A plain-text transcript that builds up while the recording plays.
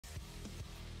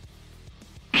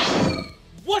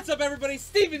What's up everybody,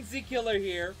 Steven Z Killer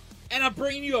here, and I'm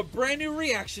bringing you a brand new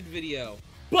reaction video.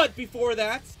 But before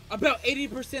that, about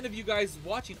 80% of you guys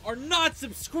watching are not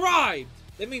subscribed.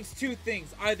 That means two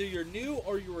things, either you're new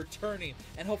or you're returning,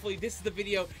 and hopefully this is the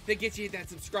video that gets you that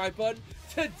subscribe button.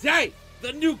 Today,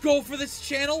 the new goal for this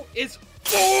channel is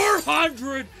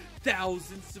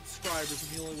 400,000 subscribers,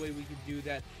 and the only way we can do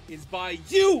that is by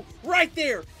you right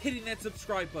there hitting that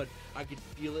subscribe button. I can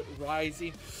feel it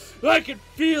rising. I can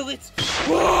feel it.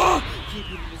 Ah! Keep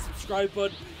hitting the subscribe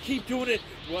button. Keep doing it.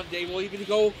 One day we'll even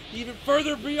go even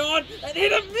further beyond and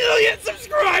hit 1 million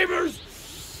subscribers.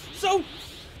 So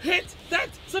hit that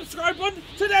subscribe button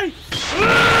today.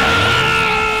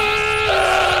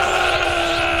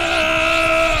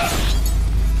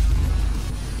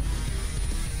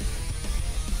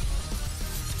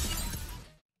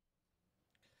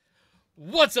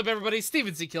 What's up everybody,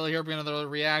 Steven Z Killer here, bringing another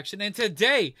reaction, and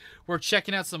today we're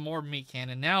checking out some more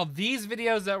MeatCanyon. Now, these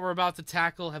videos that we're about to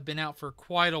tackle have been out for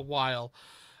quite a while,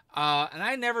 and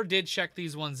I never did check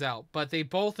these ones out, but they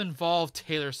both involve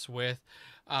Taylor Swift.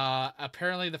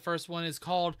 Apparently the first one is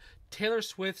called Taylor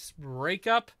Swift's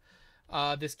Breakup.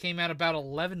 This came out about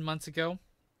 11 months ago,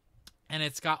 and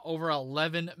it's got over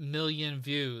 11 million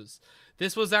views.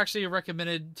 This was actually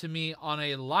recommended to me on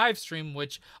a live stream,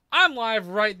 which I'm live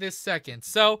right this second.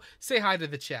 So, say hi to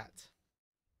the chat.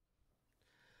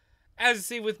 As you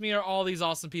see with me are all these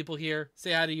awesome people here.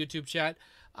 Say hi to YouTube chat.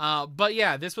 But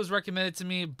yeah, this was recommended to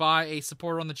me by a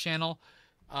supporter on the channel.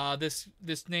 This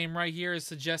name right here is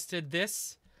suggested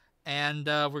this. And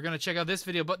we're going to check out this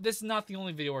video. But this is not the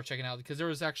only video we're checking out, because there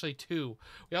was actually two.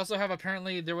 We also have,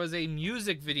 apparently, there was a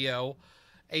music video,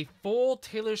 a full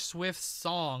Taylor Swift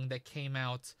song that came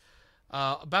out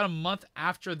about a month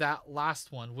after that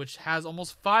last one, which has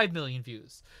almost 5 million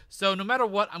views. So no matter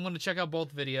what, I'm going to check out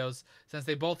both videos since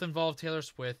they both involve Taylor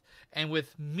Swift. And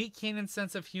with MeatCanyon's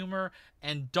sense of humor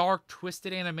and dark,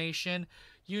 twisted animation,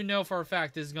 you know for a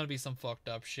fact this is going to be some fucked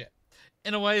up shit.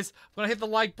 Anyways, I'm going to hit the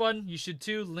like button. You should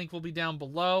too. The link will be down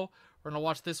below. We're going to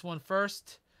watch this one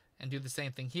first and do the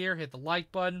same thing here. Hit the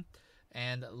like button.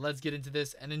 And let's get into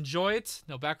this and enjoy it.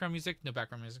 No background music. No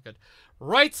background music. Good.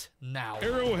 Right now.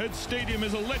 Arrowhead Stadium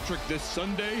is electric this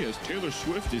Sunday as Taylor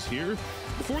Swift is here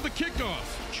before the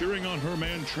kickoff, cheering on her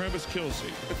man Travis Kelce.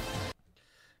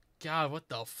 God, what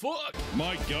the fuck?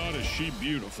 My God, is she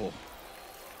beautiful.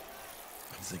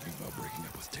 I'm thinking about breaking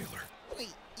up with Taylor.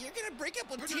 Wait, you're gonna break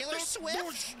up with Taylor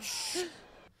Swift?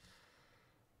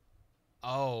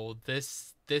 Oh,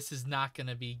 this is not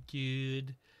gonna be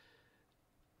good.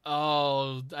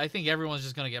 Oh, I think everyone's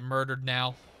just gonna get murdered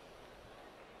now.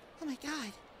 Oh my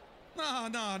God. No.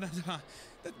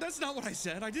 That's not what I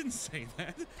said. I didn't say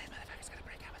that. That motherfucker's gonna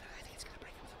break up with her. I think he's gonna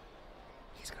break up with him.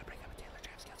 He's gonna break up with Taylor.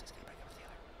 Travis Kelce's gonna break up with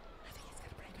Taylor. I think he's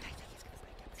gonna break up. I think he's gonna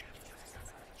break up with Travis Kelce.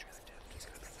 He's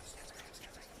gonna break up with Taylor.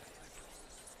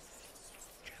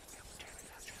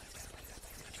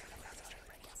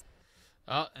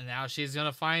 Oh, and now she's gonna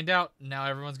find out. Now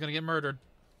everyone's gonna get murdered.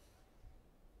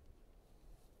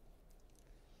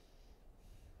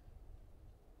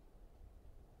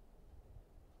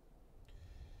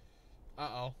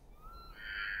 Uh-oh.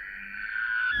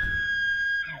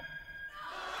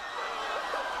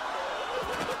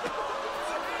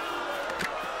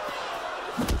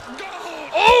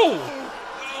 Oh!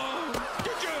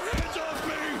 Get your hands off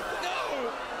me!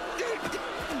 No!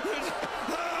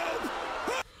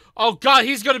 Help! Oh God,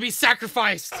 he's gonna be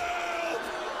sacrificed! Help!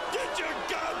 Get your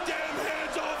goddamn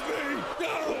hands off me!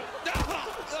 No!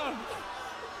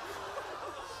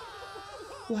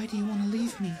 Why do you want to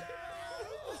leave me?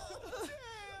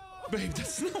 Babe,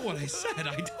 that's not what I said.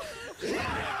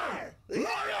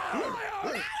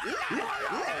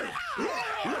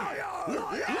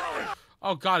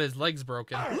 Oh God, his leg's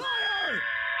broken.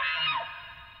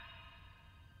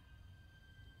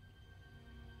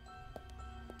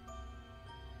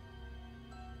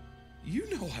 You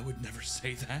know I would never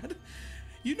say that.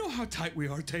 You know how tight we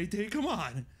are, Tay-Tay. Come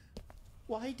on.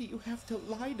 Why do you have to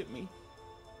lie to me?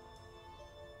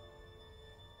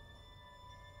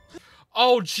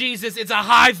 Oh Jesus, it's a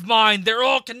hive mind. They're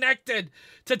all connected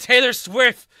to Taylor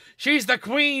Swift. She's the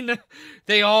queen.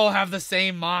 They all have the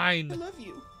same mind. I love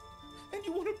you. And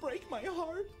you want to break my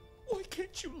heart? Why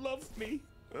can't you love me?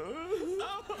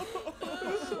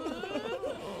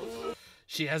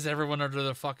 She has everyone under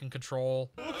their fucking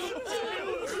control.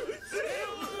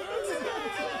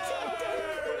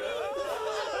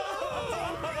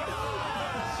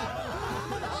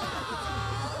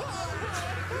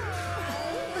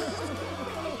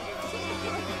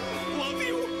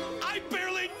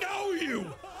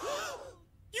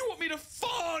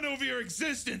 Over your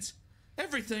existence.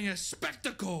 Everything a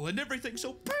spectacle and everything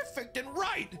so perfect and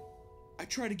right. I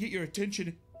try to get your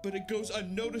attention, but it goes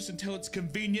unnoticed until it's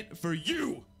convenient for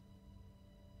you.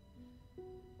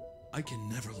 I can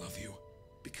never love you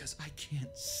because I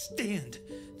can't stand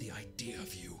the idea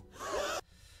of you.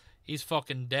 He's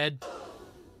fucking dead.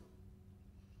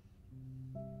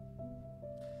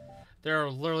 They're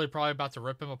literally probably about to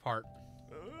rip him apart.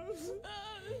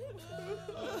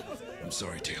 I'm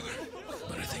sorry, Taylor,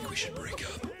 but I think we should break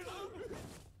up.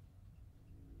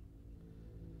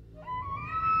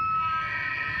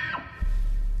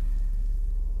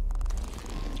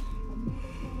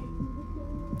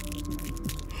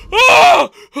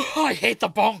 Oh! I hate the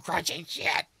bone crunching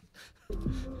shit.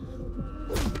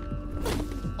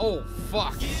 Oh,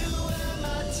 fuck.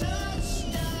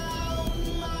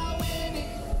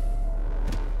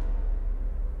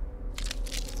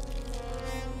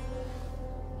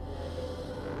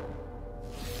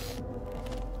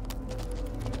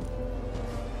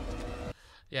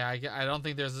 Yeah, I don't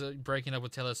think there's a breaking up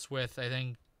with Taylor Swift. I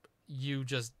think you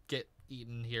just get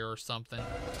eaten here or something.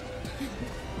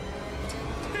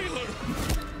 Taylor!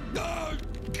 Oh,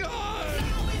 God!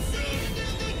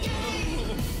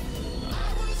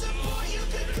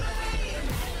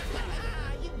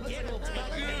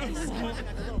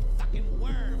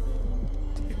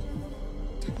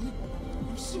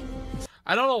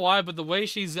 I don't know why, but the way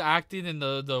she's acting and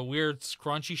the weird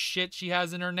scrunchy shit she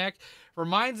has in her neck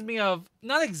reminds me of,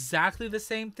 not exactly the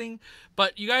same thing,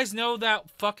 but you guys know that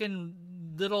fucking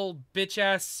little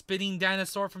bitch-ass spinning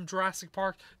dinosaur from Jurassic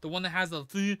Park? The one that has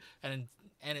the and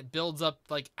it builds up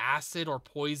like acid or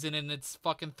poison in its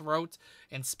fucking throat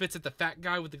and spits at the fat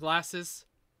guy with the glasses?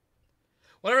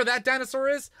 Whatever that dinosaur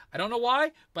is, I don't know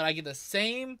why, but I get the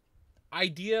same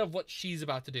idea of what she's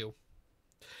about to do.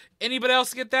 Anybody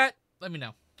else get that? Let me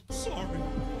know. Sorry.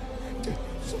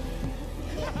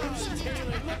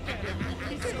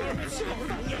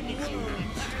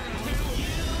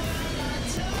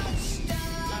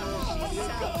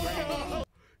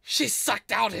 She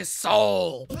sucked out his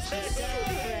soul.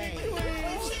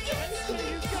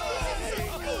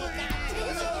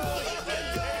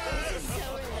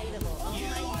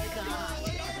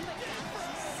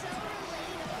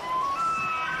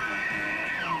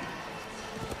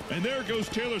 And there goes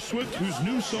Taylor Swift, whose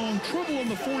new song, Trouble on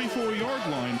the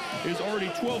 44-Yard Line, is already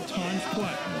 12 times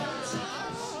platinum.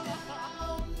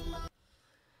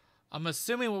 I'm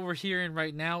assuming what we're hearing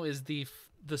right now is the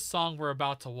song we're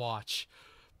about to watch.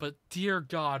 But dear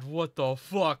God, what the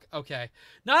fuck? Okay.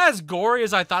 Not as gory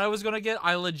as I thought I was going to get.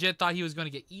 I legit thought he was going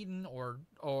to get eaten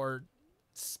or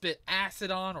spit acid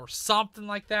on or something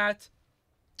like that.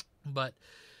 But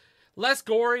less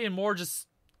gory and more just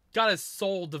got his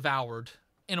soul devoured.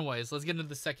 Anyways, let's get into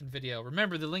the second video.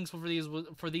 Remember, the links for these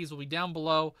will be down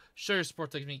below. Show your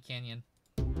support to MeatCanyon.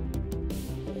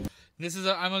 This is,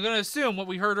 I'm going to assume what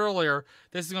we heard earlier,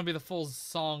 this is going to be the full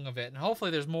song of it. And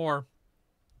hopefully there's more,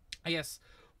 I guess,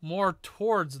 more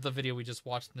towards the video we just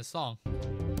watched in this song.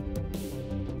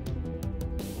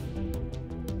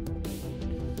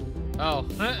 Oh.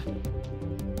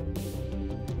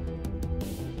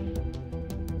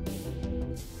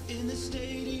 In the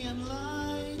stadium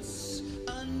lights,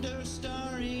 under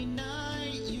starry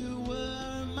night, you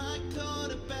were my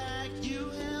quarterback, you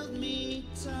held me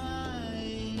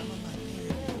tight.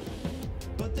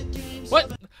 But the game's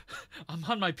What? I'm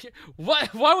on my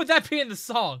What? Why would that be in the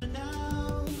song?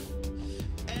 now,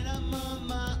 and I'm on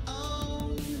my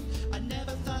own. I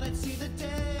never thought I'd see the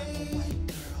day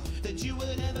that you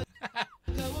would ever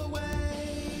go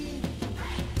away.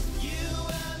 You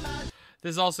were my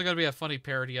This is also going to be a funny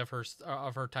parody of her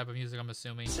type of music, I'm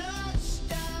assuming.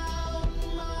 touchdown,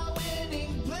 my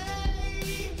winning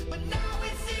play. But now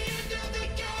it's the end of the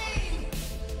game.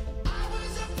 I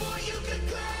was a boy you could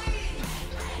claim.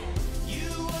 You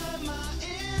were my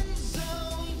end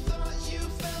zone. Thought you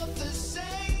felt the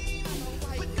same.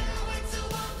 But now it's a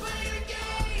one-player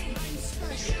game.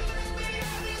 You left me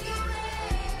out in the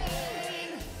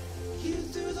rain. You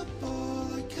threw the ball,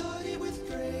 I caught it with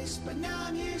grace. But now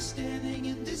I'm here standing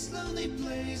in this lonely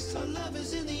place. Our love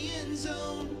is in the end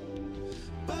zone,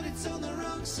 but it's on the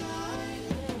wrong side.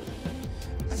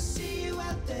 I see you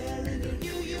out there in a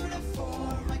new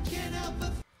uniform. I can't help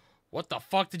but What the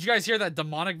fuck? Did you guys hear that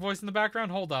demonic voice in the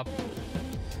background? Hold up.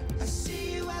 I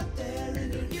see you out there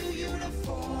in a new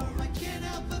uniform. I can't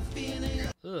help but feeling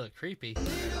Ugh, creepy. a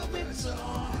little bit torn.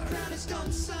 The crowd has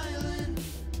gone silent,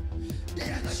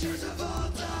 and the cheers have all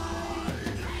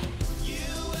died. You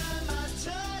were my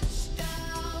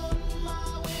touchdown,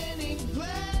 my winning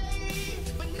play.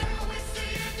 But now it's the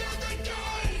end of the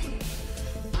game.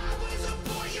 I was a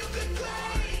boy you could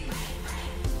claim.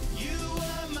 You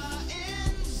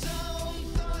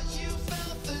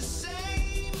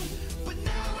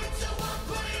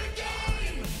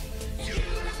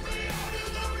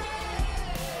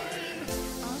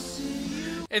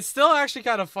It's still actually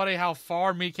kind of funny how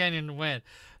far MeatCanyon went.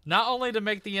 Not only to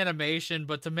make the animation,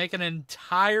 but to make an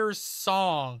entire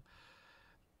song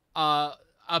a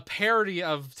parody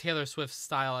of Taylor Swift's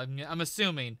style. I'm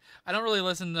assuming. I don't really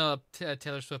listen to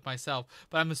Taylor Swift myself,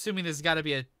 but I'm assuming there's got to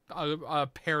be a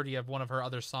parody of one of her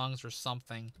other songs or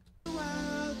something.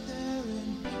 Out there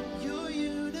in your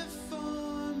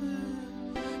uniform,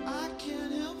 I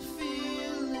can't help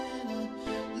feeling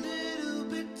a little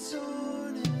bit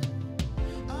torn.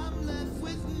 I'm left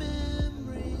with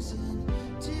memories and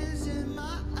tears in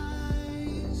my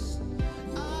eyes.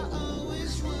 I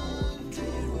always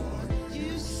wondered why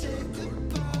you said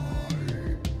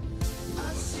goodbye.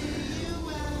 I see you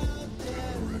out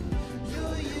there in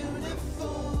your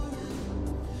uniform.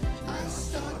 I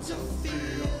start to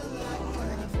feel like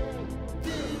I've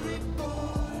been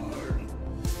reborn.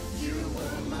 You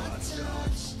were my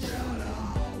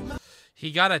touchdown.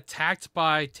 He got attacked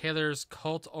by Taylor's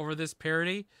cult over this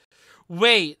parody.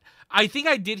 Wait, I think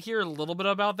I did hear a little bit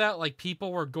about that. Like,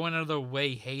 people were going out of their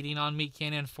way hating on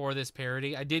MeatCanyon for this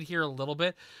parody. I did hear a little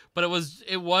bit, but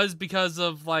it was because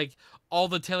of, like, all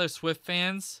the Taylor Swift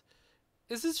fans.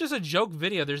 This is just a joke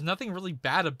video. There's nothing really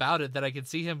bad about it that I could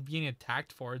see him being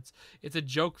attacked for. It's a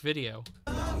joke video.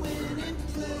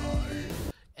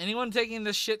 Anyone taking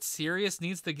this shit serious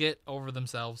needs to get over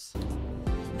themselves.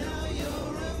 Now you're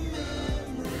a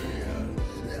memory.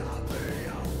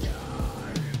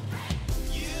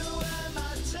 You were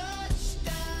my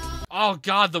touchdown. Oh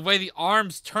god, the way the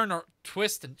arms turn or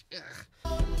twist and ugh.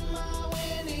 My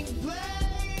winning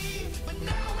play. But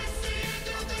now it's the end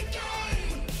of the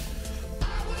game.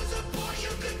 I was a boy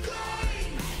you could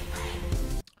claim.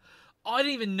 Oh, I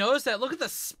didn't even notice that. Look at the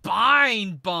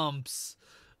spine bumps.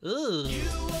 Ugh. You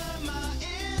were my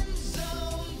end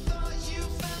zone. Thought you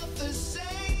felt the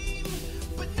same.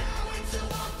 But now it's a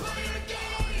one-player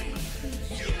game.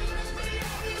 You left me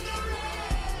out in the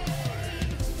rain.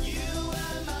 You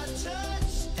were my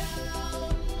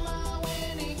touchdown, my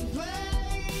winning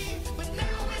play. But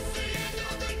now it's the end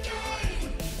of the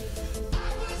game. I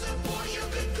was a boy you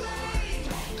could claim.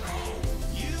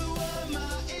 You were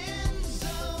my end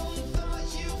zone. Thought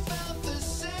you felt the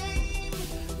same.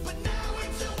 But now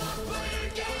it's a one-player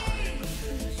game.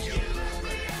 You left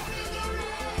me out in the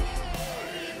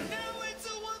rain. Now it's a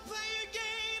one-player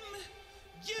game.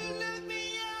 You left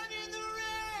me out in the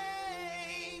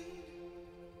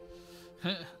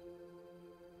rain.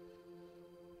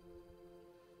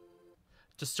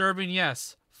 Disturbing,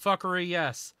 yes. Fuckery,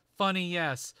 yes. Funny,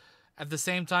 yes. At the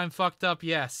same time, fucked up,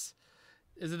 yes.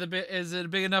 Is it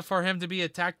big enough for him to be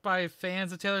attacked by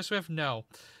fans of Taylor Swift? No.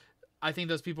 I think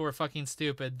those people were fucking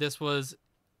stupid. This was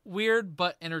weird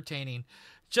but entertaining.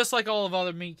 Just like all of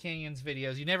other MeatCanyons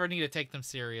videos, you never need to take them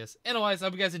serious. Anyways, I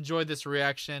hope you guys enjoyed this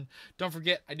reaction. Don't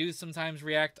forget, I do sometimes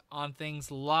react on things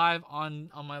live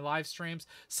on my live streams.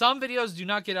 Some videos do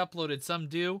not get uploaded, some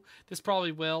do. This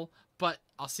probably will, but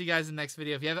I'll see you guys in the next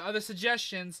video. If you have other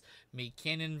suggestions,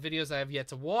 MeatCanyon videos I have yet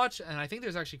to watch, and I think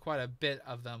there's actually quite a bit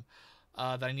of them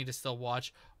that I need to still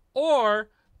watch, or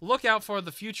look out for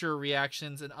the future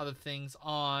reactions and other things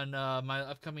on my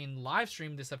upcoming live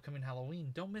stream this upcoming Halloween.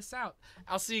 Don't miss out.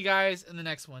 I'll see you guys in the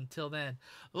next one. Till then,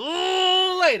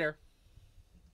 later.